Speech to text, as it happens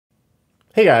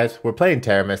Hey guys, we're playing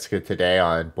Terra Mystica today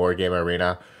on Board Game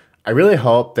Arena. I really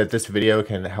hope that this video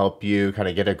can help you kind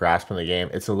of get a grasp on the game.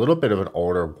 It's a little bit of an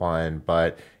older one,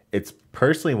 but it's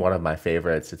personally one of my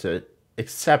favorites. It's an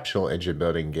exceptional engine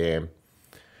building game.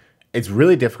 It's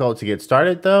really difficult to get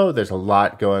started though. There's a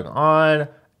lot going on,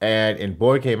 and in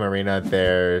Board Game Arena,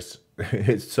 there's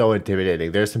it's so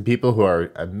intimidating. There's some people who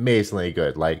are amazingly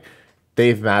good. Like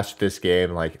they've mastered this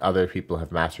game like other people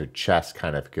have mastered chess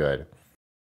kind of good.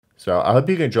 So I hope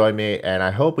you can join me, and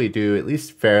I hope we do at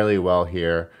least fairly well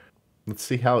here. Let's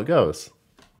see how it goes.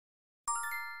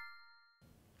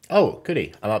 Oh,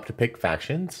 goody. I'm up to pick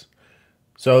factions.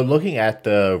 So looking at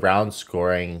the round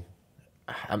scoring,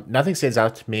 nothing stands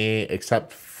out to me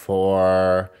except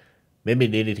for maybe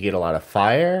needing to get a lot of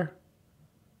fire.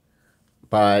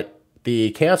 But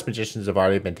the Chaos Magicians have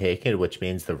already been taken, which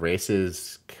means the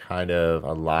races kind of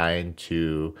aligned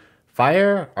to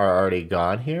fire are already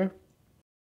gone here.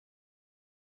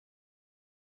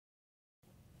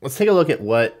 Let's take a look at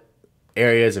what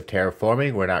areas of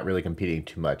terraforming we're not really competing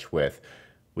too much with.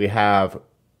 We have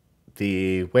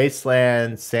the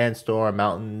wasteland, sandstorm,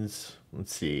 mountains.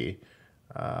 Let's see.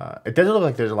 It doesn't look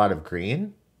like there's a lot of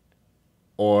green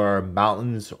or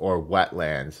mountains or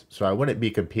wetlands, so I wouldn't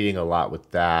be competing a lot with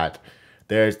that.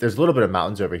 There's a little bit of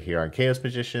mountains over here on Chaos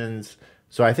Magicians,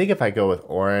 so I think if I go with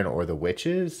Auren or the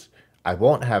Witches, I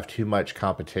won't have too much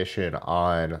competition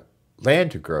on land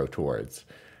to grow towards.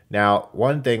 Now,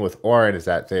 one thing with Auren is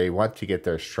that they want to get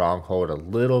their stronghold a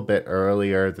little bit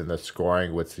earlier than the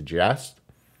scoring would suggest,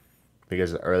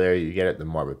 because the earlier you get it, the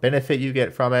more of a benefit you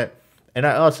get from it. And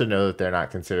I also know that they're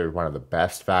not considered one of the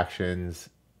best factions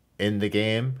in the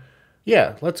game.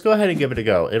 Yeah, let's go ahead and give it a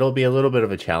go. It'll be a little bit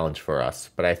of a challenge for us,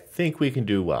 but I think we can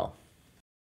do well.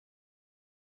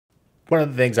 One of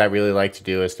the things I really like to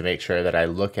do is to make sure that I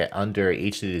look at under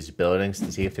each of these buildings to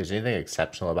see if there's anything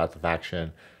exceptional about the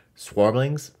faction.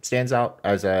 Swarmlings stands out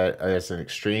as an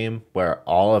extreme where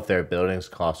all of their buildings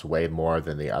cost way more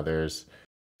than the others.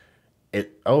 This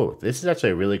is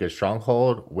actually a really good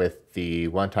stronghold with the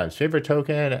 1x favor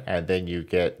token, and then you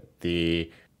get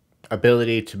the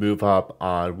ability to move up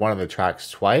on one of the tracks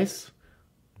twice,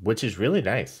 which is really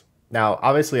nice. Now,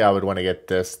 obviously, I would want to get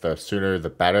this the sooner the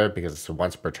better because it's a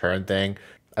once per turn thing.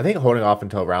 I think holding off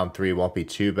until round 3 won't be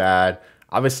too bad.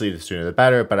 Obviously, the sooner the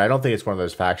better, but I don't think it's one of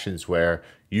those factions where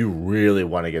you really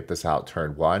want to get this out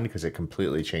turn 1 because it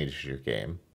completely changes your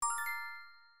game.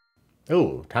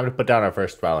 Ooh, time to put down our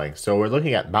first dwelling. So we're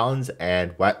looking at mountains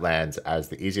and wetlands as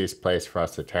the easiest place for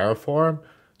us to terraform.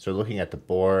 So looking at the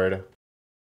board,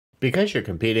 because you're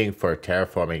competing for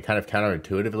terraforming kind of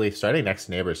counterintuitively, starting next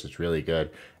to neighbors is really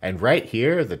good. And right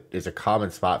here is a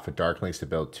common spot for Darklings to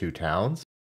build 2 towns.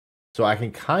 So I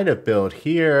can kind of build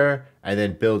here and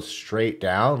then build straight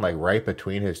down, like right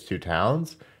between his 2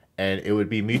 towns, and it would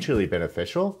be mutually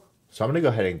beneficial. So I'm going to go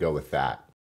ahead and go with that.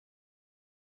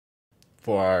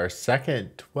 For our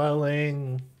second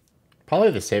dwelling,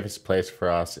 probably the safest place for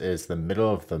us is the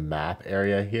middle of the map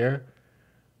area here.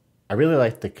 I really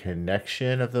like the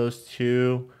connection of those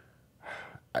two.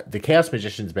 The Chaos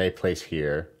Magicians may place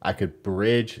here. I could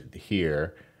bridge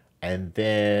here, and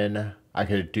then I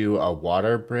could do a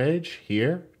water bridge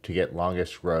here to get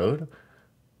longest road.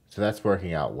 So that's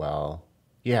working out well.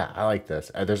 Yeah, I like this.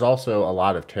 There's also a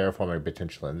lot of terraforming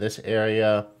potential in this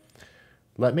area.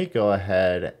 Let me go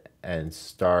ahead and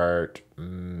start.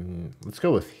 Let's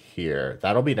go with here.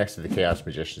 That'll be next to the Chaos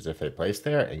Magicians if they place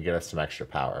there and get us some extra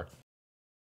power.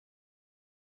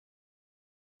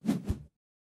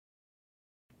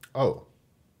 Oh,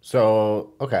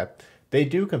 so, okay. They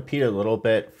do compete a little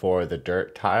bit for the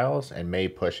dirt tiles and may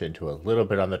push into a little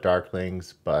bit on the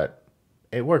Darklings, but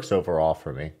it works overall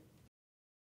for me.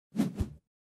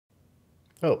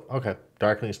 Oh, okay.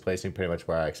 Darkling's placing pretty much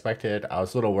where I expected. I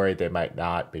was a little worried they might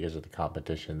not because of the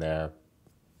competition there.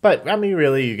 But, I mean,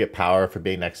 really, you get power for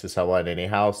being next to someone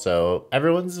anyhow, so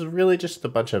everyone's really just a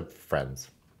bunch of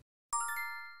friends.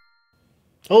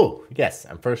 Oh, yes,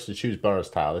 I'm first to choose bonus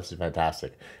tile. This is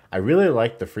fantastic. I really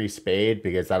like the free spade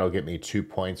because that'll get me 2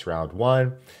 points round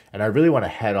 1. And I really want to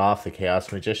head off the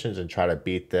Chaos Magicians and try to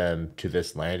beat them to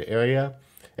this land area,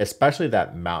 especially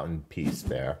that mountain piece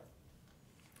there.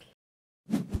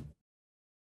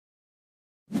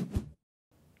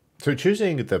 So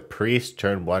choosing the priest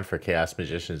turn 1 for Chaos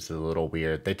Magicians is a little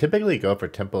weird. They typically go for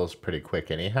temples pretty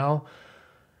quick anyhow.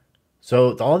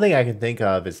 So the only thing I can think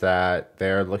of is that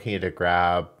they're looking to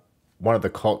grab one of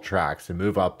the cult tracks and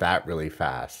move up that really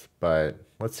fast. But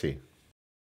let's see.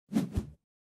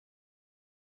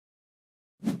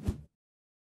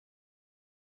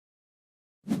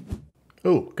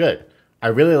 Oh, good. I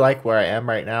really like where I am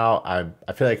right now.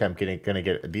 I feel like I'm gonna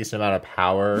get a decent amount of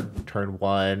power turn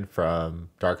one from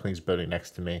Darkling's building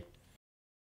next to me.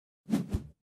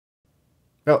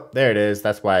 Oh, there it is.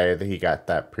 That's why he got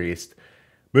that priest.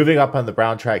 Moving up on the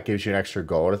brown track gives you an extra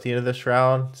gold at the end of this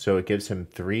round, so it gives him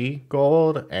 3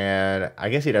 gold, and I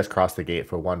guess he does cross the gate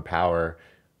for 1 power.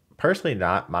 Personally,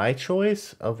 not my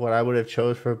choice of what I would have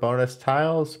chose for bonus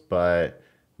tiles, but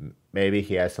maybe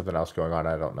he has something else going on.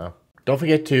 I don't know. Don't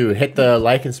forget to hit the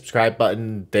like and subscribe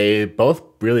button. They both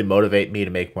really motivate me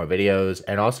to make more videos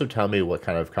and also tell me what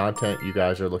kind of content you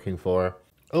guys are looking for.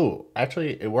 Oh,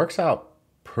 actually, it works out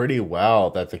pretty well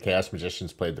that the Chaos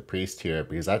Magicians played the Priest here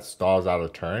because that stalls out a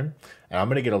turn. And I'm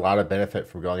going to get a lot of benefit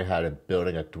from going ahead and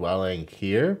building a dwelling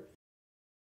here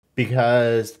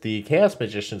because the Chaos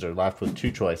Magicians are left with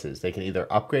 2 choices. They can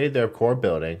either upgrade their core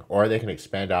building or they can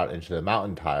expand out into the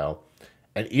mountain tile.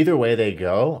 And either way they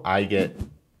go, I get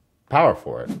power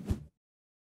for it.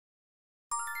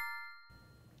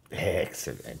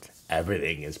 Excellent.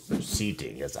 Everything is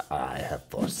proceeding as I have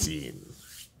foreseen.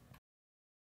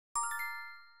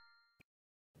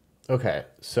 Okay,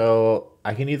 so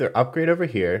I can either upgrade over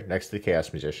here next to the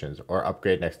Chaos Magicians or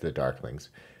upgrade next to the Darklings.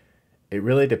 It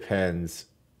really depends.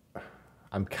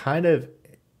 I'm kind of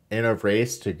in a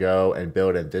race to go and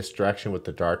build in this direction with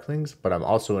the Darklings, but I'm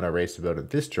also in a race to build in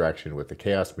this direction with the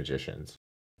Chaos Magicians.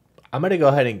 I'm going to go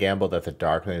ahead and gamble that the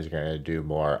Darklings are going to do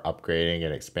more upgrading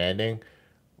and expanding.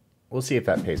 We'll see if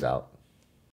that pays out.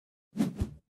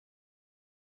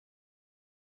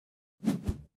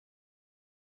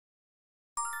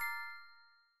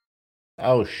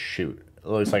 Oh shoot. It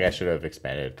looks like I should have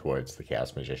expanded towards the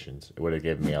Chaos Magicians. It would have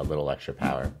given me a little extra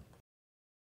power.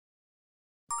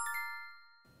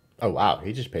 Oh wow,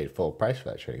 he just paid full price for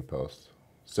that trading post.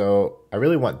 So I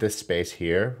really want this space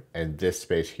here and this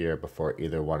space here before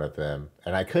either one of them.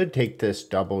 And I could take this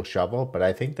double shovel, but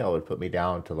I think that would put me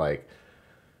down to like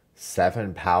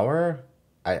 7 power.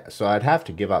 So I'd have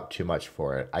to give up too much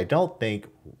for it. I don't think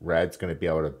red's going to be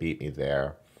able to beat me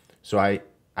there. So I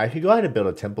could go ahead and build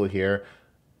a temple here.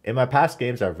 In my past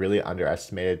games, I've really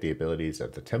underestimated the abilities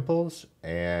of the temples,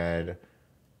 and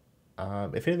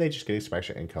if anything, just getting some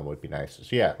extra income would be nice.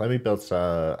 So yeah, let me build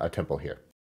a temple here.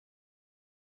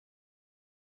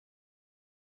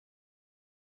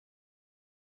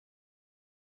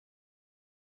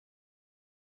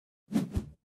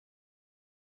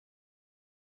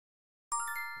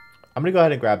 I'm going to go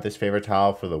ahead and grab this favor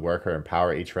tile for the worker and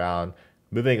power each round.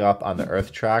 Moving up on the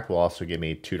earth track will also give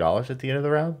me $2 at the end of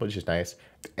the round, which is nice.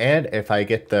 And if I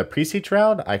get the priest each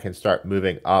round, I can start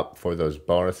moving up for those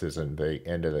bonuses in the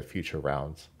end of the future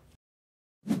rounds.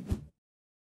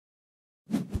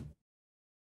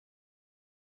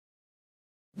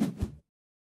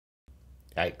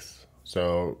 Yikes.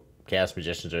 So Chaos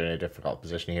Magicians are in a difficult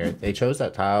position here. They chose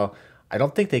that tile. I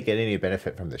don't think they get any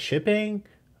benefit from the shipping.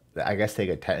 I guess they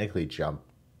could technically jump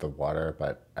the water,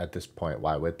 but at this point,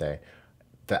 why would they?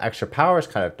 The extra power is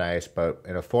kind of nice, but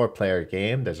in a 4-player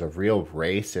game, there's a real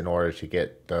race in order to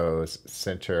get those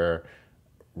center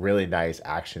really nice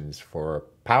actions for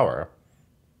power.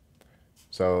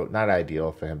 So not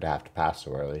ideal for him to have to pass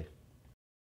so early.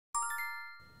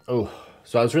 Oh,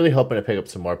 so I was really hoping to pick up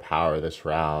some more power this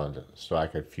round so I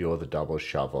could fuel the double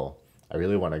shovel. I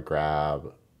really want to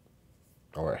grab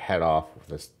or head off with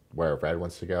this where red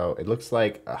wants to go. It looks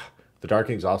like the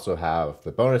Darklings also have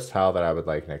the bonus tile that I would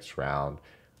like next round.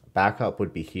 Backup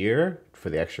would be here for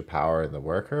the extra power in the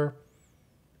worker.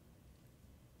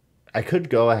 I could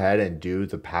go ahead and do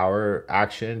the power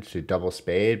action to double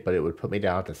spade, but it would put me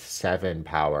down to 7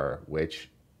 power, which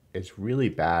is really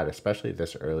bad, especially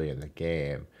this early in the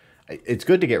game. It's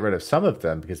good to get rid of some of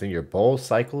them because then your bowl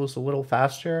cycles a little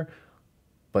faster,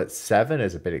 but 7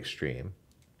 is a bit extreme.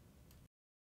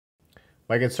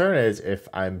 My concern is if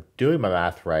I'm doing my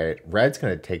math right, red's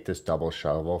going to take this double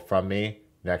shovel from me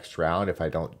next round if I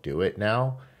don't do it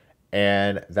now.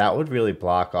 And that would really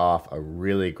block off a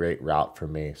really great route for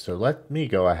me. So let me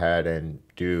go ahead and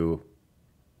do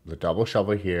the double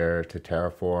shovel here to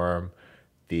terraform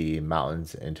the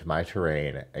mountains into my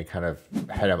terrain and kind of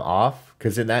head them off,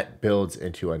 because then that builds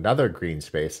into another green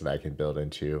space that I can build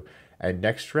into. And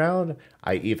next round,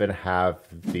 I even have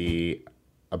the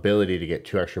ability to get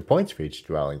 2 extra points for each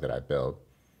dwelling that I build.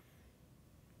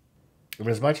 And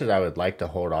as much as I would like to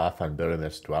hold off on building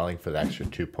this dwelling for the extra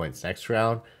 2 points next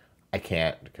round, I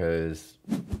can't because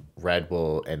red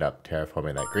will end up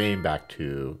terraforming that green back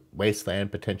to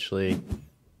wasteland potentially,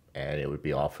 and it would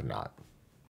be all for naught.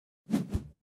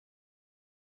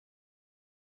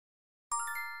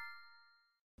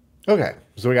 Okay,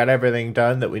 so we got everything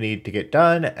done that we need to get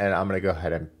done, and I'm going to go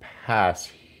ahead and pass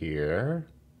here.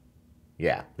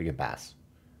 Yeah, we can pass.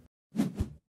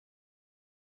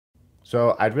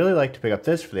 So I'd really like to pick up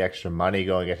this for the extra money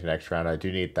going into next round. I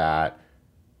do need that.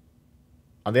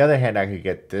 On the other hand, I could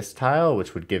get this tile,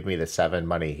 which would give me the 7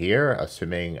 money here,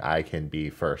 assuming I can be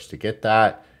first to get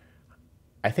that.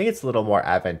 I think it's a little more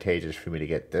advantageous for me to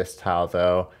get this tile,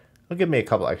 though. It'll give me a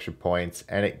couple extra points,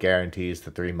 and it guarantees the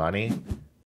 3 money.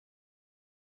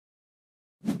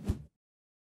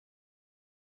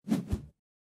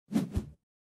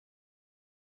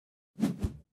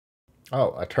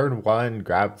 Oh, a turn 1,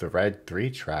 grab the red 3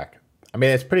 track. I mean,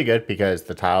 it's pretty good because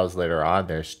the tiles later on,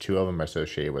 there's 2 of them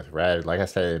associated with red. Like I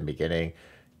said in the beginning,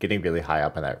 getting really high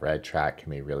up on that red track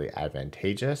can be really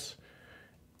advantageous.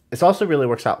 This also really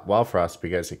works out well for us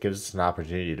because it gives us an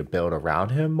opportunity to build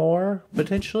around him more,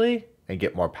 potentially, and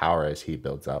get more power as he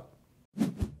builds up.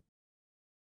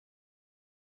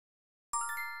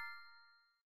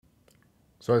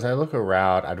 So as I look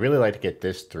around, I'd really like to get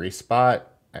this 3 spot,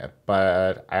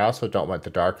 but I also don't want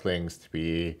the Darklings to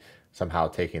be somehow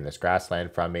taking this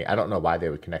grassland from me. I don't know why they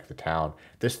would connect the town.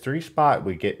 This 3 spot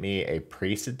would get me a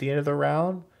priest at the end of the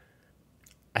round.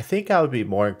 I think I would be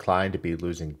more inclined to be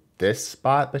losing this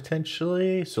spot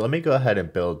potentially. So let me go ahead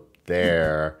and build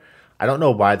there. I don't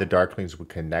know why the Darklings would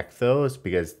connect those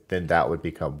because then that would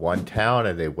become 1 town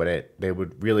and they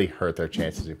would really hurt their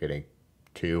chances of getting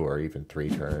 2 or even 3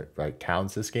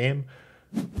 towns this game.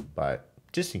 But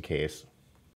just in case.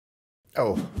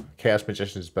 Oh, Chaos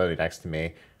Magician is building next to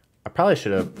me. I probably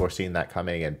should have foreseen that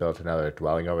coming and built another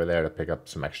dwelling over there to pick up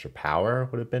some extra power.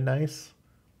 Would have been nice.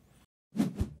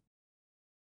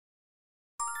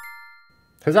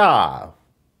 Huzzah!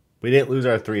 We didn't lose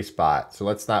our 3 spot, so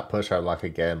let's not push our luck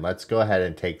again. Let's go ahead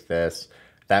and take this.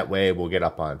 That way we'll get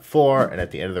up on 4, and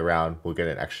at the end of the round, we'll get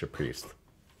an extra priest.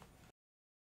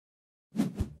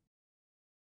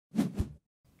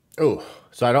 Oh,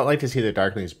 so I don't like to see the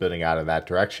Darklings building out in that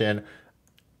direction.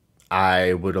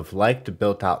 I would have liked to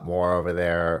build out more over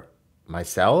there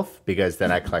myself, because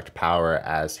then I collect power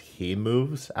as he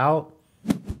moves out.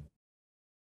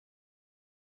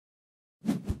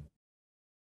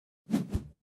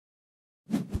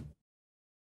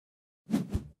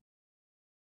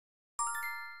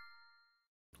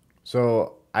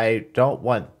 So I don't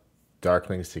want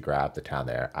Darklings to grab the town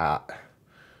there. I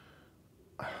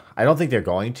don't think they're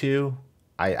going to.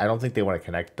 I don't think they want to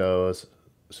connect those.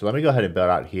 So let me go ahead and build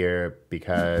out here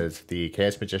because the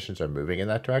Chaos Magicians are moving in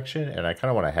that direction, and I kind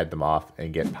of want to head them off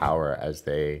and get power as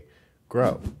they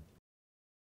grow.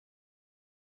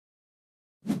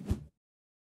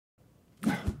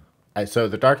 So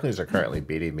the Darklings are currently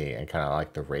beating me and kind of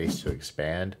like the race to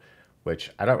expand,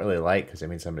 which I don't really like because it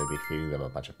means I'm going to be feeding them a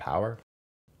bunch of power.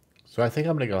 So I think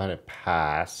I'm going to go ahead and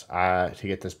pass to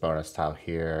get this bonus tile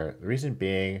here. The reason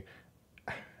being,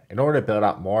 in order to build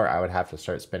out more, I would have to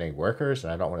start spending workers,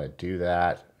 and I don't want to do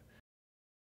that.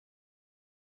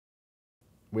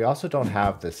 We also don't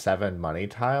have the 7 money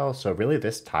tile, so really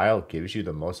this tile gives you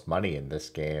the most money in this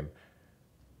game.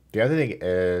 The other thing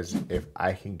is, if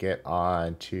I can get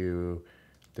on to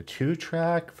the 2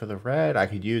 track for the red, I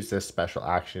could use this special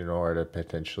action in order to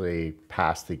potentially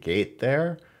pass the gate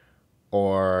there,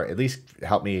 or at least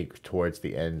help me towards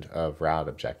the end of round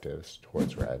objectives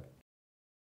towards red.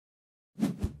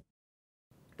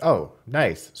 Oh,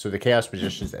 nice. So the Chaos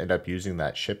Magicians end up using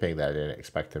that shipping that I didn't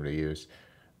expect them to use.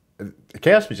 The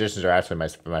Chaos Magicians are actually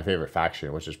my favorite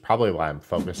faction, which is probably why I'm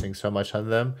focusing so much on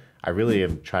them. I really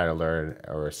am trying to learn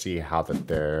or see how that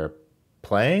they're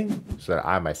playing so that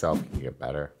I myself can get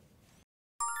better.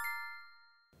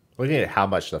 Looking at how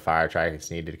much the fire track is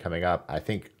needed coming up, I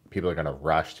think people are going to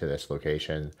rush to this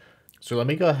location. So let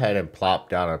me go ahead and plop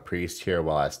down a priest here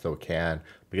while I still can,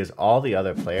 because all the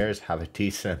other players have a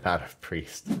decent amount of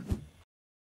priest.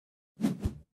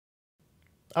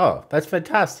 Oh, that's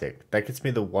fantastic. That gets me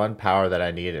the 1 power that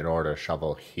I need in order to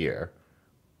shovel here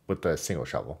with the single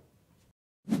shovel.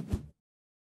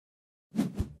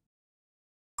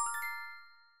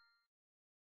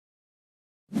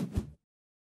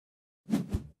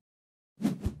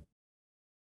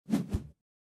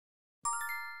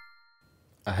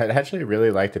 I'd actually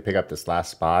really like to pick up this last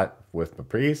spot with my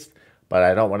priest, but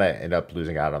I don't want to end up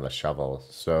losing out on the shovel.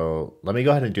 So let me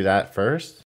go ahead and do that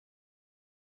first.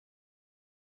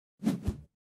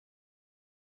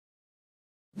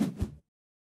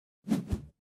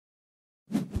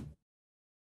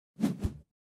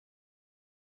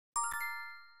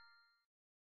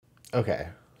 Okay,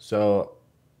 so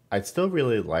I'd still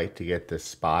really like to get this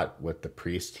spot with the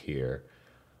priest here,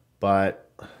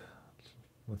 but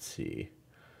let's see.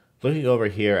 Looking over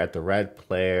here at the red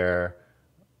player,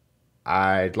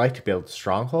 I'd like to build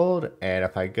Stronghold, and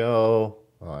if I go,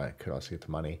 well, I could also get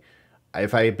the money.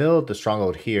 if I build the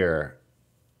stronghold here,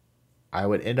 I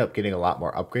would end up getting a lot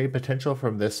more upgrade potential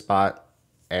from this spot.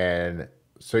 And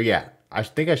so, yeah, I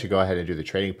think I should go ahead and do the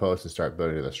trading post and start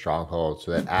building the stronghold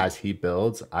so that as he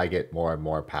builds, I get more and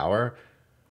more power.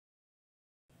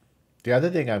 The other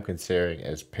thing I'm considering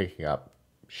is picking up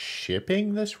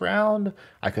shipping this round.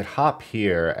 I could hop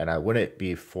here and I wouldn't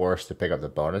be forced to pick up the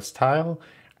bonus tile.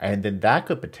 And then that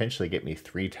could potentially get me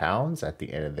 3 towns at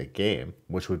the end of the game,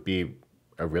 which would be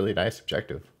a really nice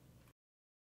objective.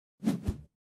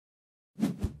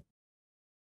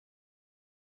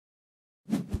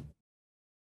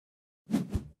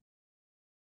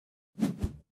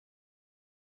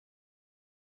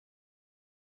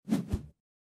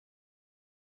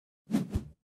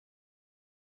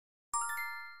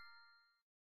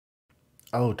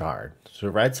 Oh, darn. So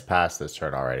Red's passed this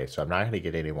turn already, so I'm not going to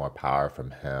get any more power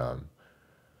from him.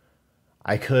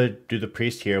 I could do the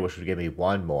priest here, which would give me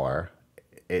 1 more.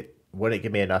 It wouldn't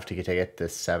give me enough to get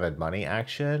this 7 money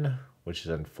action, which is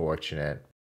unfortunate.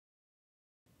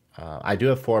 I do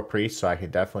have 4 priests, so I can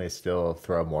definitely still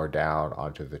throw more down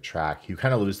onto the track. You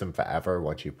kind of lose them forever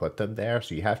once you put them there,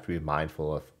 so you have to be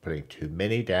mindful of putting too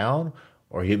many down,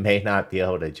 or you may not be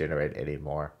able to generate any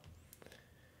more.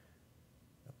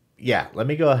 Yeah, let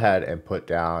me go ahead and put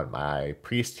down my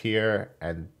priest here,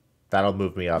 and that'll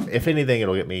move me up. If anything,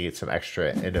 it'll get me some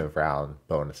extra end of round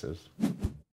bonuses.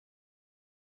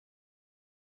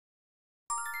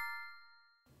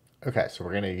 Okay, so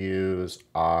we're going to use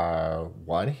our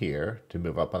 1 here to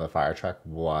move up on the fire track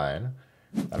 1.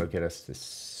 That'll get us to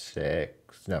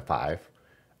 6, no, 5.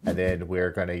 And then we're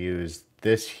going to use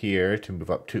this here to move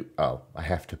up to, oh, I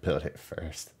have to build it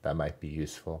first. That might be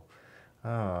useful.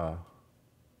 Oh.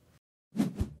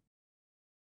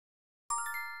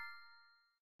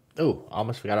 Oh, I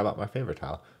almost forgot about my favorite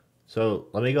tile. So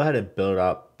let me go ahead and build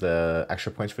up the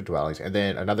extra points for dwellings and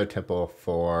then another temple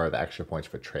for the extra points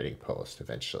for trading post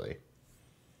eventually.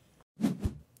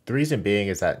 The reason being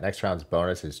is that next round's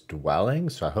bonus is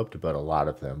dwellings, so I hope to build a lot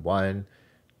of them. 1,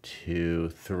 2,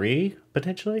 3,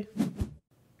 potentially.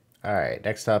 All right,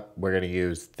 next up, we're going to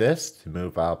use this to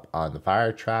move up on the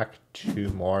fire track. 2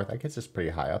 more. That gets us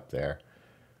pretty high up there.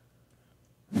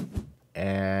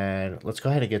 And let's go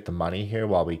ahead and get the money here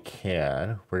while we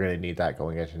can. We're going to need that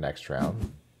going into next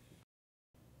round.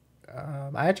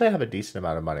 I actually have a decent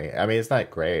amount of money. I mean, it's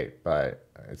not great, but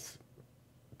it's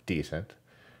decent.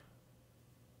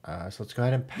 So let's go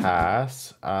ahead and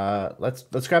pass.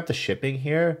 Let's grab the shipping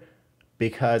here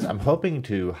because I'm hoping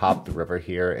to hop the river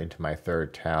here into my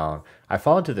 3rd town. I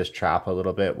fall into this trap a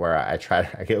little bit where I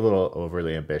get a little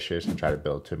overly ambitious and try to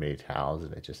build too many towns,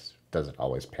 and it just doesn't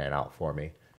always pan out for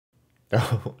me.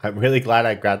 Oh, I'm really glad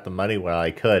I grabbed the money while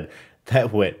I could.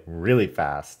 That went really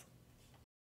fast.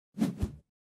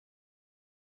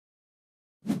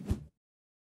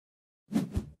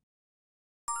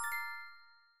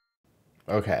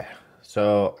 Okay,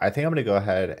 so I think I'm gonna go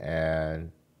ahead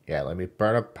and yeah, let me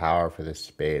burn up power for this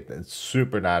spade. It's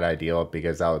super not ideal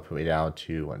because that would put me down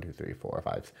to 1, 2, 3, 4,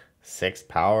 5, 6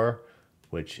 power,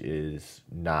 which is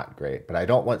not great. But I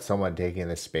don't want someone taking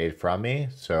this spade from me,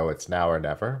 so it's now or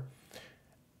never.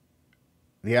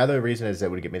 The other reason is that it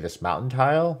would give me this mountain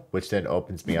tile, which then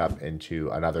opens me up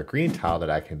into another green tile that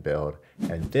I can build.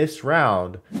 And this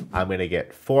round, I'm going to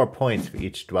get 4 points for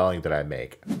each dwelling that I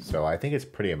make. So I think it's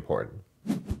pretty important.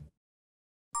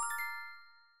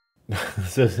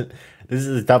 So this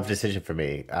is a tough decision for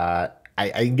me. I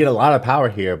can get a lot of power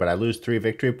here, but I lose 3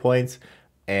 victory points.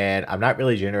 And I'm not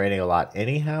really generating a lot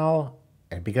anyhow.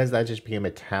 And because that just became a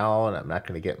town, I'm not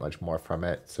going to get much more from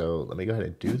it. So let me go ahead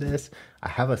and do this. I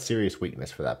have a serious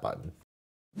weakness for that button.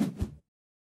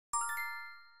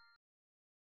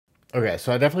 Okay,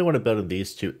 so I definitely want to build in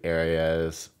these 2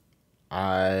 areas.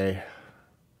 I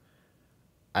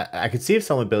could see if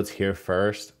someone builds here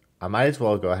first. I might as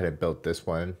well go ahead and build this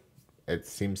one. It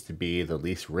seems to be the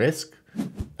least risk.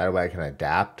 That way I can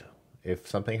adapt if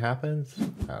something happens.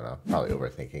 I don't know, probably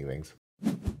overthinking things.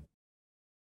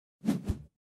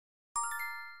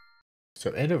 So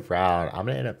end of round, I'm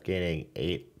gonna end up gaining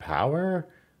 8 power.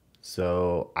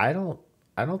 So I don't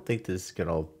think this is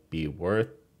gonna be worth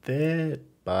it,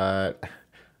 but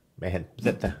man,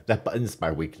 that button's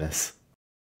my weakness.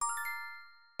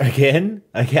 Again?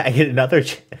 I get another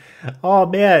oh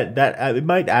man, that it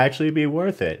might actually be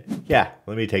worth it. Yeah,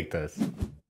 let me take this.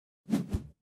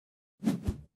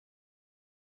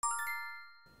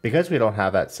 Because we don't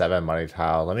have that 7 money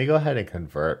tile, let me go ahead and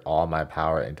convert all my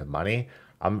power into money.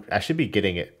 I should be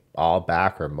getting it all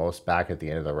back or most back at the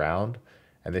end of the round.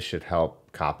 and this should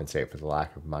help compensate for the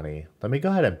lack of money. Let me go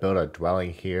ahead and build a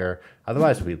dwelling here.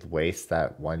 Otherwise, we'd waste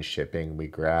that one shipping we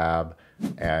grab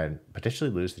and potentially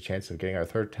lose the chance of getting our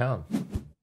third town.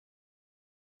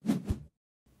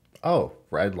 Oh,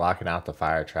 Red locking out the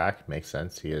fire track. Makes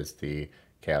sense. He is the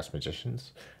Chaos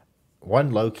Magicians.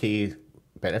 One low-key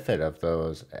benefit of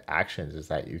those actions is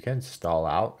that you can stall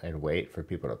out and wait for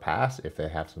people to pass if they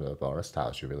have some of the bonus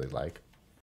tiles you really like.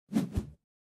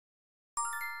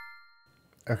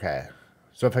 Okay,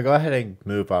 so if I go ahead and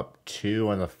move up 2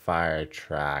 on the fire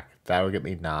track, that will get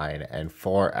me 9 and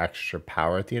 4 extra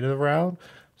power at the end of the round.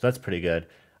 So that's pretty good.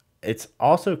 It's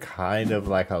also kind of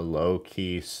like a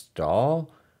low-key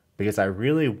stall because I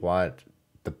really want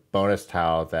the bonus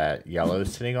tile that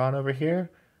yellow's sitting on over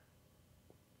here.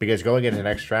 Because going into the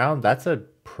next round, that's a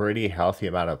pretty healthy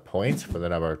amount of points for the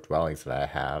number of dwellings that I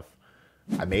have.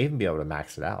 I may even be able to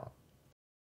max it out.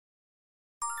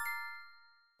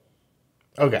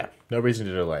 Okay, no reason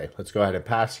to delay. Let's go ahead and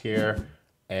pass here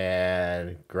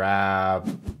and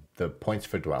grab the points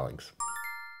for dwellings.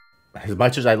 As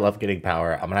much as I love getting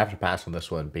power, I'm going to have to pass on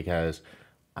this one because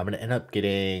I'm going to end up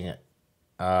getting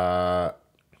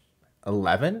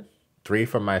 11, 3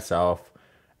 from myself,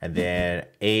 and then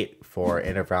 8 for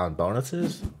end of round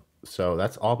bonuses. So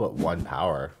that's all but 1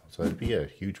 power. So it'd be a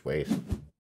huge waste.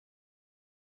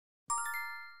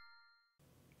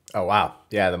 Oh, wow.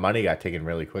 Yeah, the money got taken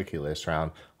really quickly this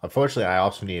round. Unfortunately, I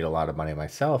also need a lot of money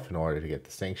myself in order to get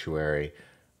the sanctuary.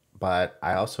 But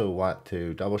I also want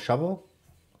to double shovel.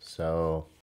 So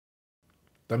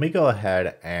let me go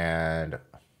ahead and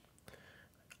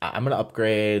I'm going to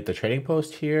upgrade the trading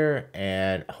post here.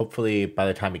 And hopefully by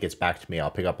the time it gets back to me,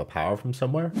 I'll pick up a power from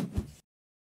somewhere.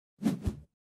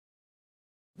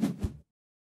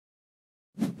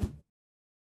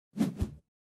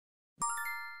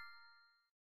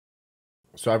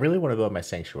 So I really want to build my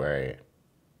sanctuary,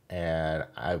 and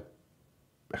I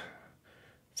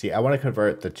want to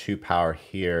convert the 2 power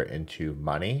here into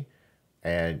money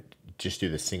and just do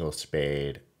the single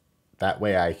spade. That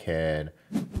way I can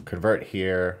convert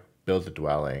here, build the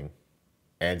dwelling,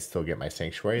 and still get my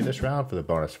sanctuary this round for the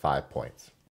bonus 5 points.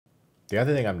 The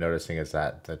other thing I'm noticing is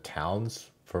that the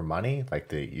towns for money,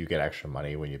 like you get extra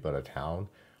money when you build a town,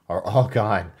 are all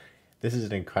gone. This is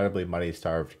an incredibly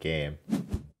money-starved game.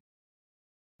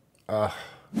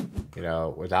 You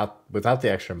know, without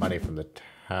the extra money from the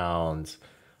towns,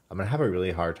 I'm gonna have a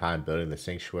really hard time building the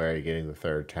sanctuary, getting the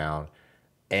 3rd town,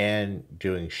 and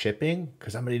doing shipping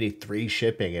because I'm gonna need 3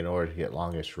 shipping in order to get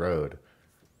longest road.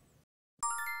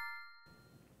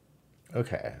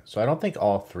 Okay, so I don't think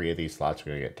all 3 of these slots are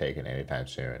gonna get taken anytime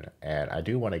soon, and I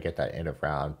do want to get that end of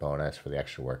round bonus for the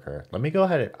extra worker. Let me go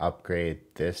ahead and upgrade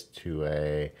this to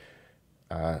a.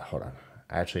 Hold on,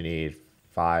 I actually need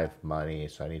 5 money,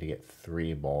 so I need to get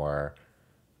 3 more.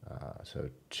 So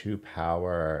 2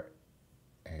 power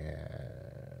and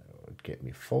would get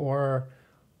me 4.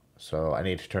 So I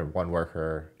need to turn 1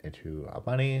 worker into a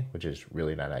money, which is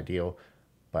really not ideal,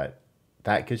 but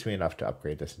that gives me enough to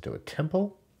upgrade this into a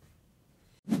temple.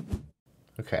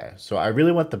 Okay, so I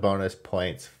really want the bonus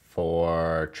points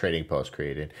for trading post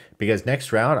created because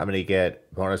next round I'm going to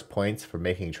get bonus points for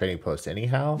making trading posts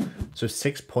anyhow. So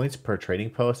 6 points per trading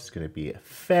post is going to be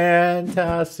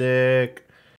fantastic.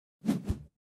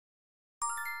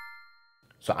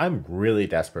 So I'm really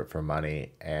desperate for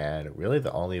money, and really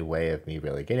the only way of me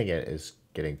really getting it is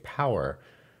getting power.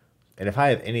 And if I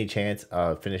have any chance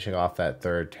of finishing off that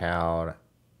 3rd town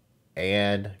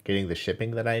and getting the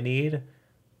shipping that I need,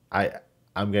 I'm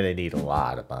gonna need a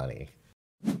lot of money.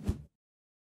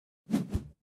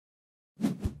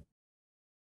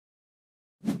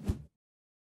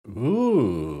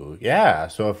 Ooh, yeah.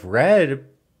 So if Red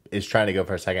is trying to go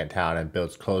for a 2nd town and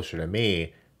builds closer to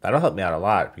me, that'll help me out a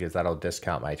lot because that'll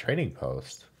discount my trading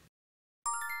post.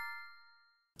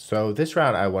 So this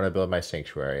round I want to build my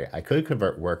sanctuary. I could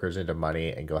convert workers into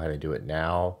money and go ahead and do it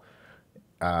now.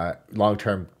 Long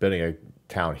term building a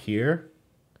town here.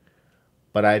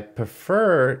 But I'd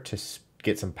prefer to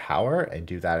get some power and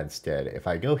do that instead. If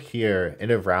I go here,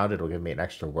 end of round, it'll give me an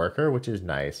extra worker, which is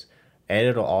nice. And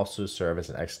it'll also serve as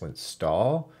an excellent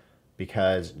stall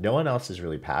because no one else is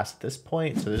really past at this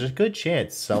point. So there's a good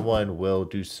chance someone will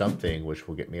do something which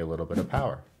will get me a little bit of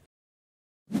power.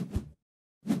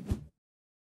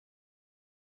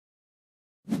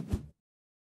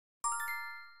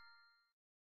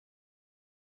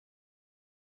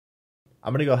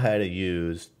 I'm going to go ahead and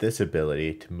use this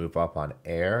ability to move up on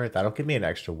air. That'll give me an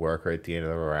extra worker at the end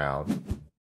of the round.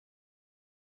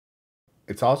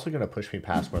 It's also going to push me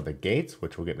past one of the gates,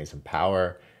 which will get me some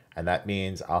power. And that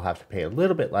means I'll have to pay a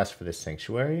little bit less for this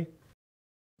sanctuary.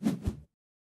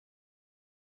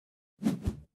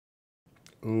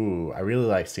 Ooh, I really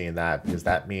like seeing that because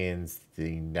that means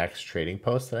the next trading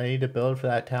post that I need to build for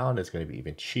that town is going to be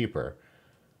even cheaper.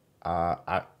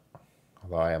 I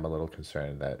Although I am a little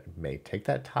concerned that it may take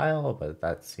that tile, but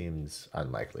that seems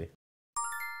unlikely.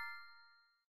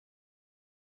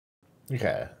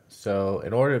 Okay, so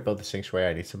in order to build the sanctuary,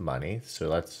 I need some money. So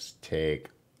let's take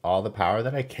all the power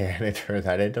that I can and turn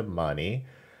that into money.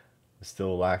 I'm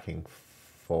still lacking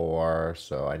 4,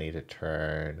 so I need to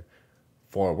turn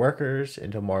 4 workers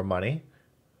into more money.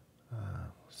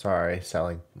 Sorry,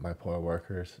 selling my poor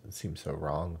workers. It seems so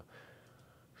wrong.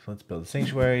 So let's build a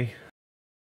sanctuary.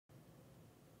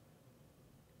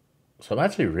 So I'm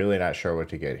actually really not sure what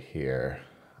to get here.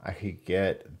 I could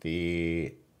get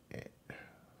the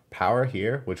power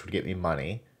here, which would get me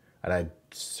money, and I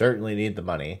certainly need the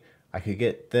money. I could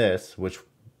get this, which,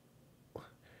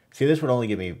 see, this would only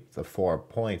give me the 4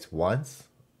 points once,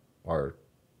 or,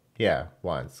 yeah,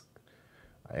 once.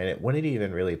 And it wouldn't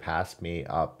even really pass me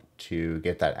up to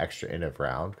get that extra end of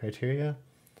round criteria.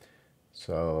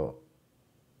 So,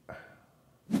 I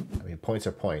mean, points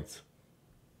are points.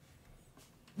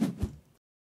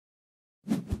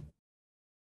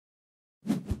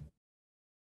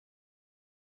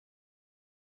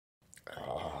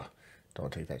 Oh,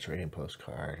 don't take that trading post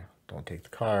card. Don't take the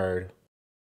card.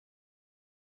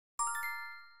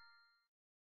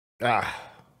 Ah,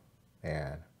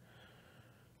 man.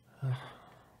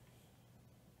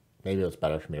 Maybe it was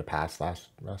better for me to pass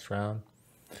last round.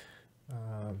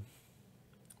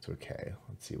 It's okay.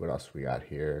 Let's see what else we got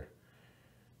here.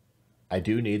 I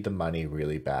do need the money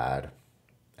really bad,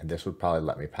 and this would probably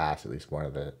let me pass at least one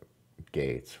of the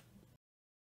gates.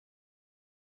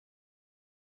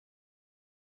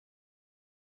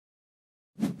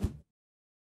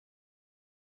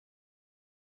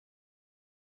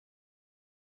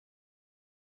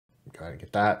 Gotta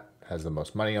get that. Has the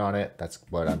most money on it. That's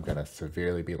what I'm gonna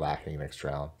severely be lacking next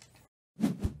round.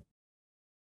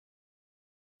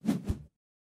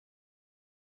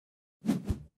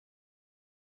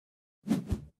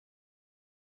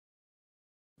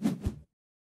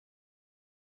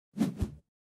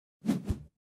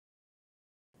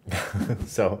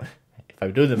 So if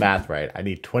I'm doing the math right, I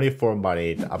need 24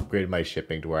 money to upgrade my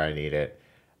shipping to where I need it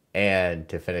and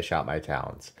to finish out my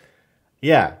towns.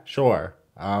 Yeah, sure.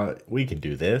 We can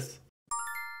do this.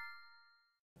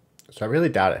 So I really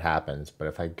doubt it happens, but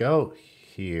if I go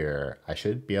here, I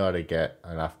should be able to get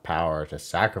enough power to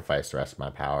sacrifice the rest of my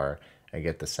power and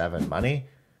get the 7 money.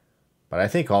 But I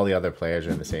think all the other players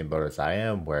are in the same boat as I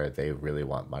am, where they really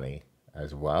want money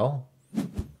as well.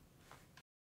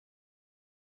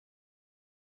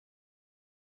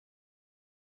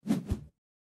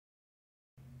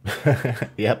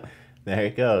 Yep, there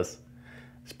it goes.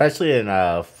 Especially in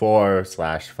a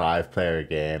 4/5 player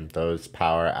game, those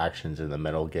power actions in the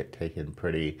middle get taken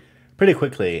pretty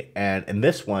quickly. And in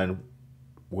this one,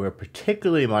 we're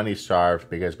particularly money starved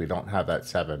because we don't have that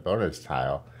 7 bonus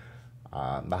tile.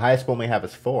 The highest one we have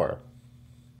is 4.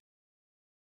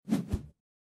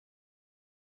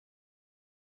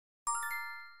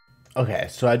 Okay,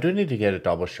 so I do need to get a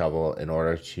double shovel in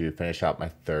order to finish out my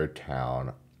 3rd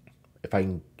town. If I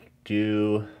can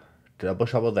do double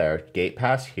shovel there, gate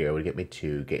pass here would get me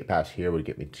 2, gate pass here would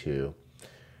get me 2.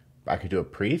 I could do a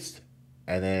priest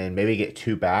and then maybe get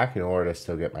 2 back in order to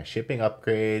still get my shipping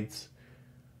upgrades.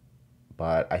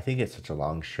 But I think it's such a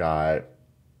long shot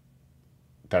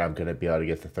that I'm going to be able to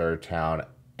get the 3rd town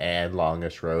and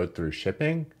longest road through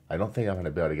shipping. I don't think I'm going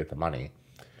to be able to get the money.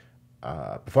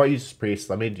 Before I use this priest,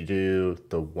 let me do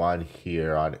the one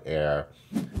here on air.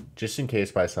 Just in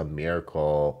case by some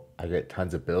miracle I get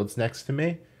tons of builds next to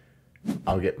me.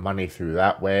 I'll get money through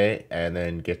that way and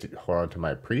then get to hold on to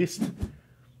my priest.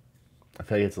 I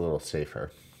feel like it's a little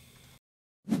safer.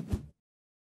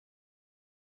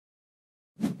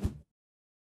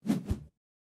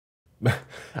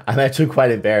 I'm actually quite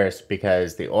embarrassed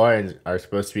because the Auren are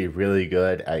supposed to be really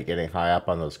good at getting high up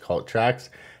on those cult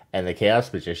tracks, and the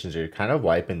Chaos Magicians are kind of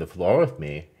wiping the floor with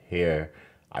me here.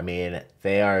 I mean,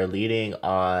 they are leading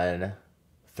on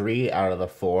 3 out of the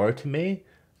 4 to me.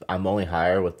 I'm only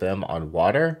higher with them on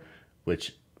water,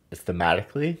 which is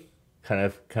thematically kind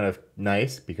of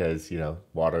nice because, you know,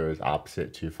 water is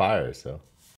opposite to fire, so.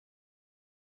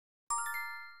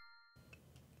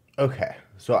 Okay,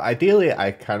 so ideally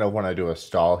I kind of want to do a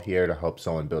stall here to hope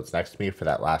someone builds next to me for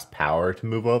that last power to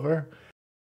move over.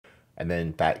 And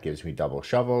then that gives me double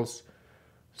shovels.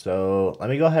 So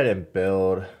let me go ahead and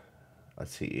build,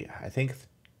 let's see, I think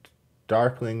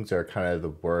Darklings are kind of the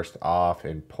worst off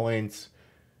in points.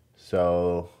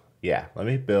 So yeah, let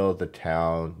me build the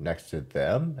town next to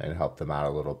them and help them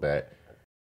out a little bit.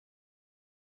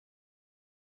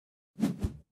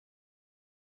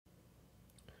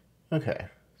 Okay,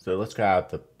 so let's grab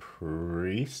the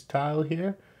priest tile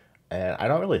here. And I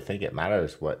don't really think it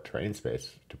matters what terrain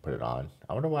space to put it on.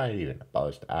 I wonder why it even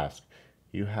bothers to ask.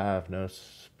 You have no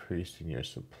priest in your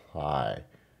supply.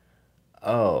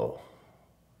 Oh,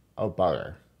 oh,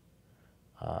 bugger.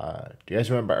 Do you guys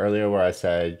remember earlier where I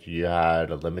said you had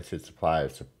a limited supply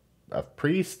of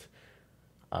priest?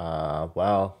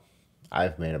 Well,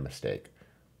 I've made a mistake.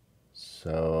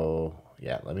 So,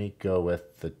 yeah, let me go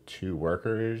with the 2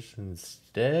 workers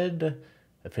instead.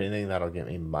 If anything, that'll get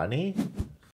me money.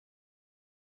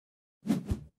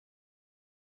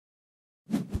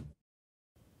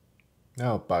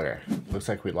 Oh, bugger. Looks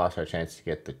like we lost our chance to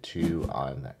get the 2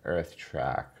 on the Earth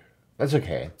track. That's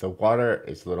okay. The water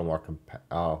is a little more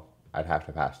oh, I'd have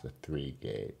to pass the 3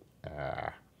 gate.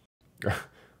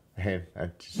 And I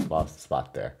just lost the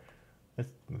spot there.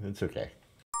 It's okay.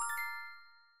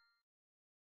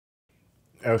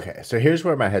 Okay, so here's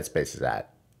where my headspace is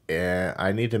at. And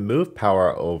I need to move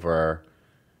power over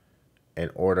in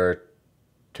order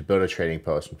to build a trading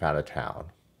post and found a town.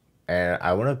 And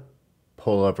I want to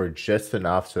pull over just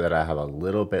enough so that I have a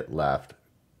little bit left.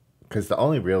 Because the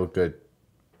only real good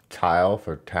tile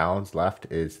for towns left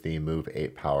is the move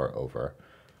 8 power over.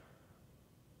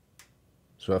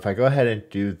 So if I go ahead and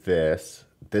do this,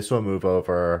 this will move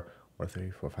over 1,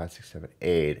 3, 4, 5, 6, 7,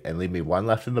 8, and leave me 1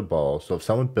 left in the bowl. So if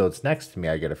someone builds next to me,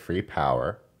 I get a free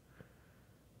power.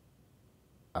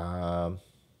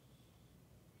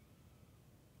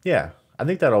 Yeah, I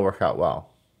think that'll work out well.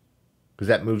 Because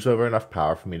that moves over enough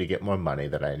power for me to get more money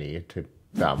that I need to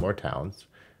found more towns.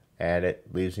 And it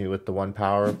leaves me with the 1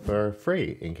 power for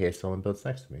free in case someone builds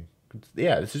next to me.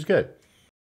 Yeah, this is good.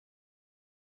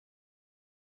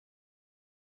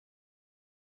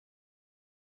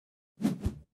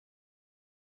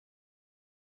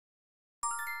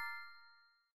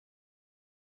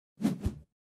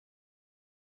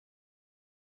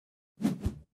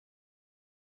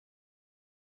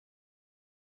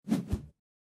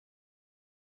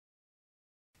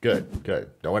 Good,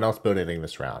 good. No one else built anything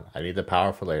this round. I need the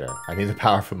power for later. I need the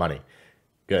power for money.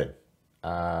 Good.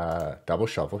 Double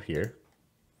shovel here.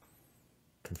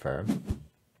 Confirm.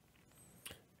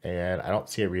 And I don't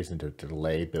see a reason to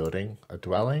delay building a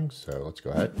dwelling, so let's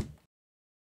go ahead.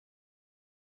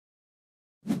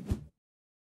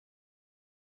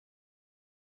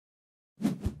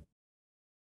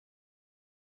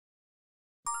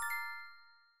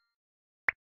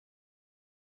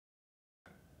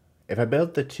 If I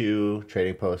build the 2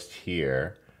 trading posts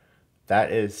here, that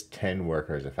is 10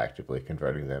 workers effectively,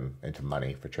 converting them into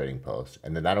money for trading posts.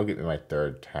 And then that'll get me my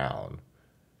 3rd town.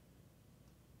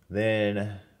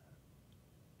 Then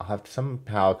I'll have to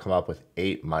somehow come up with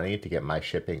 8 money to get my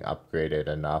shipping upgraded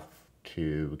enough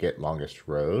to get longest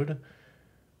road,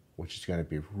 which is going to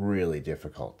be really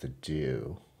difficult to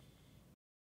do.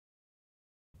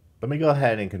 Let me go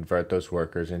ahead and convert those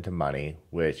workers into money,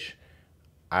 which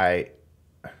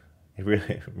it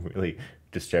really, really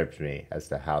disturbs me as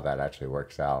to how that actually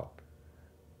works out.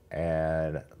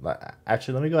 And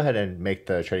actually, let me go ahead and make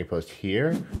the trading post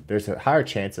here. There's a higher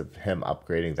chance of him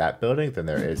upgrading that building than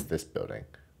there is this building.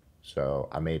 So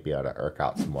I may be able to irk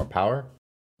out some more power.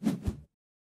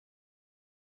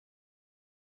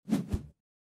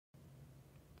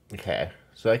 Okay,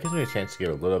 so that gives me a chance to get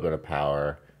a little bit of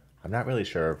power. I'm not really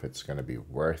sure if it's going to be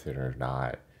worth it or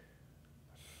not.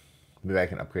 Maybe I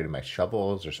can upgrade my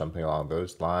shovels or something along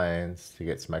those lines to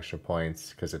get some extra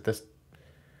points. Because at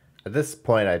this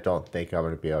point, I don't think I'm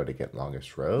going to be able to get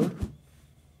longest road.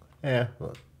 Yeah,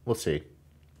 we'll see.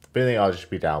 If anything, I'll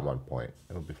just be down 1 point.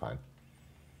 It'll be fine.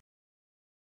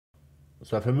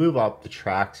 So if I move up the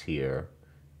tracks here,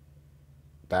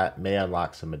 that may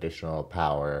unlock some additional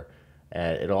power.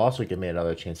 And it'll also give me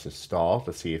another chance to stall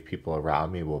to see if people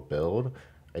around me will build.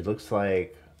 It looks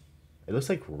like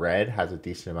red has a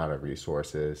decent amount of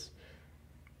resources.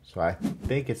 So I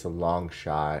think it's a long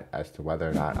shot as to whether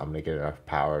or not I'm going to get enough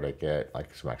power to get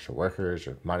like some extra workers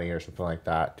or money or something like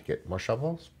that to get more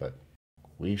shovels, but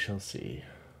we shall see.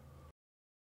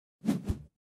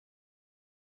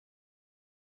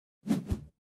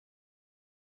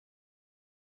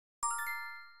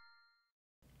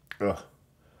 Ugh.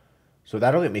 So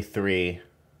that'll get me 3.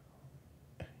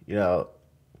 You know,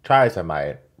 try as I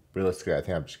might. Realistically, I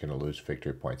think I'm just going to lose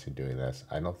victory points in doing this.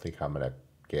 I don't think I'm going to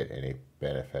get any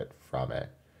benefit from it.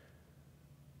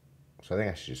 So I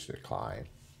think I should just decline.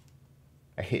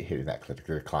 I hate hitting that click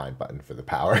the decline button for the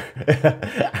power.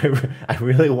 I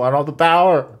really want all the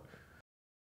power.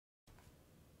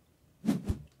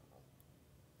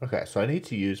 Okay, so I need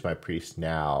to use my priest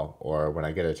now, or when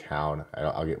I get a town,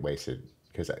 I'll get wasted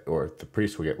or the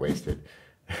priest will get wasted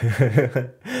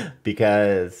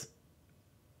because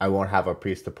I won't have a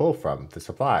priest to pull from the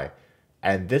supply.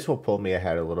 And this will pull me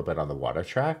ahead a little bit on the water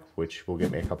track, which will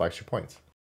give me a couple extra points.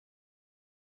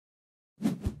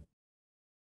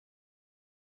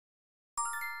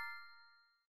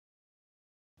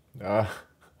 Uh,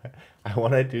 I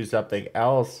want to do something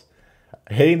else.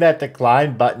 Hitting that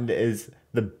decline button is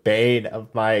the bane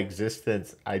of my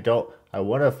existence. I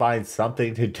want to find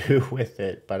something to do with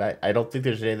it, but I don't think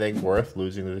there's anything worth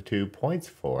losing the 2 points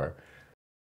for.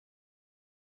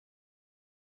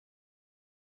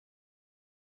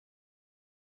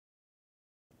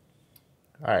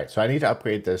 All right, so I need to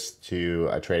upgrade this to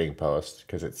a trading post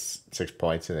because it's 6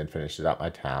 points and then finishes out my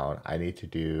town. I need to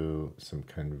do some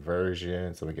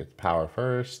conversions. Let me get the power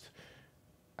first.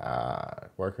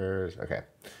 Workers, okay.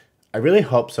 I really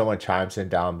hope someone chimes in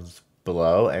down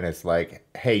below and it's like,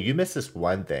 hey, you missed this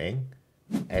one thing,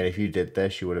 and if you did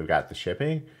this, you would have got the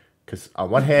shipping. Because on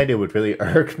one hand, it would really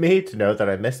irk me to know that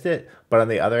I missed it, but on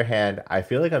the other hand, I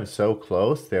feel like I'm so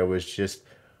close. There was just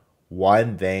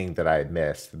one thing that I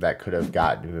missed that could have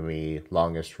gotten me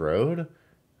longest road,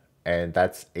 and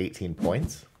that's 18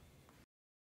 points.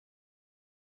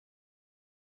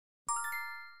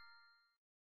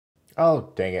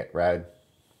 Oh, dang it, Red.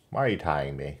 Why are you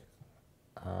tying me?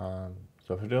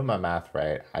 So if I'm doing my math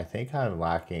right, I think I'm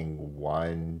lacking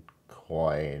 1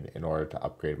 coin in order to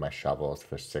upgrade my shovels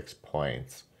for 6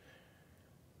 points.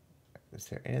 Is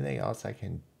there anything else I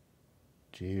can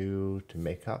do to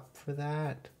make up for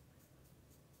that?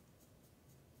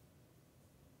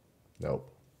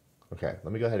 Nope. Okay,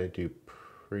 let me go ahead and do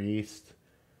priest.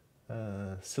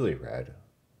 Silly Red.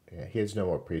 Yeah, he has no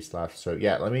more priest left. So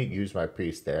yeah, let me use my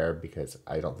priest there because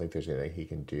I don't think there's anything he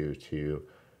can do to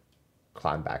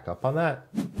climb back up on that.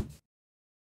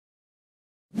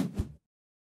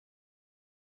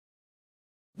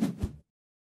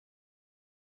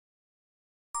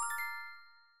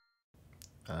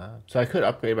 So I could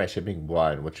upgrade my shipping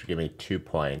 1, which would give me 2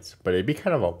 points, but it'd be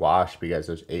kind of a wash because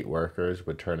those 8 workers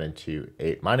would turn into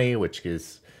 8 money, which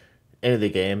is, end of the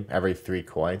game, every 3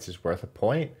 coins is worth a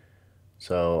point.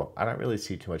 So I don't really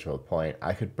see too much of a point.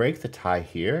 I could break the tie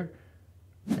here,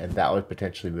 and that would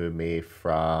potentially move me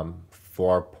from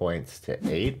 4 points to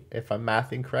 8, if I'm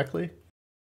mathing correctly.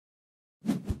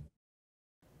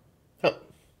 Oh,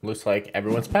 looks like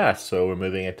everyone's passed, so we're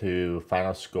moving into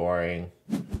final scoring.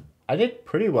 I did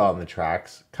pretty well in the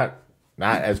tracks.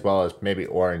 Not as well as maybe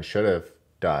Auren should have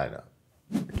done.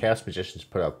 The Chaos Magicians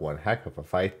put up one heck of a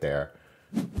fight there.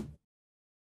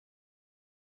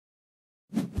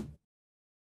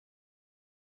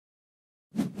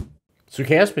 So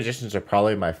Chaos Magicians are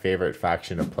probably my favorite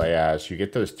faction to play as. You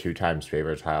get those 2 times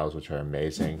favor tiles, which are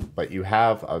amazing, but you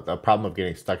have a problem of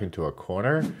getting stuck into a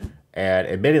corner. And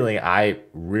admittedly, I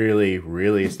really,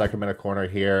 really stuck him in a corner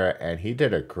here, and he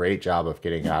did a great job of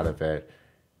getting out of it.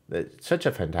 Such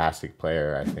a fantastic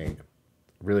player, I think.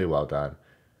 Really well done.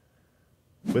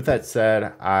 With that said,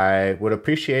 I would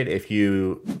appreciate if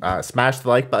you smash the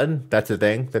like button. That's a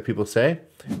thing that people say.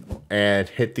 And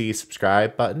hit the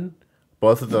subscribe button.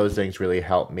 Both of those things really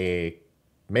help me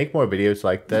make more videos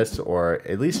like this, or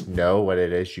at least know what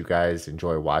it is you guys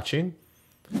enjoy watching,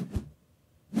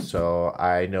 so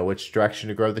I know which direction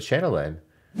to grow the channel in.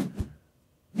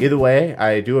 Either way,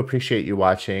 I do appreciate you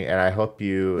watching, and I hope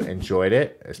you enjoyed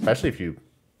it, especially if you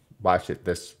watched it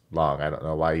this long. I don't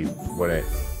know why you wouldn't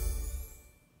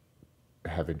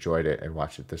have enjoyed it and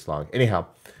watched it this long. Anyhow,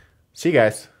 see you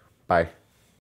guys. Bye.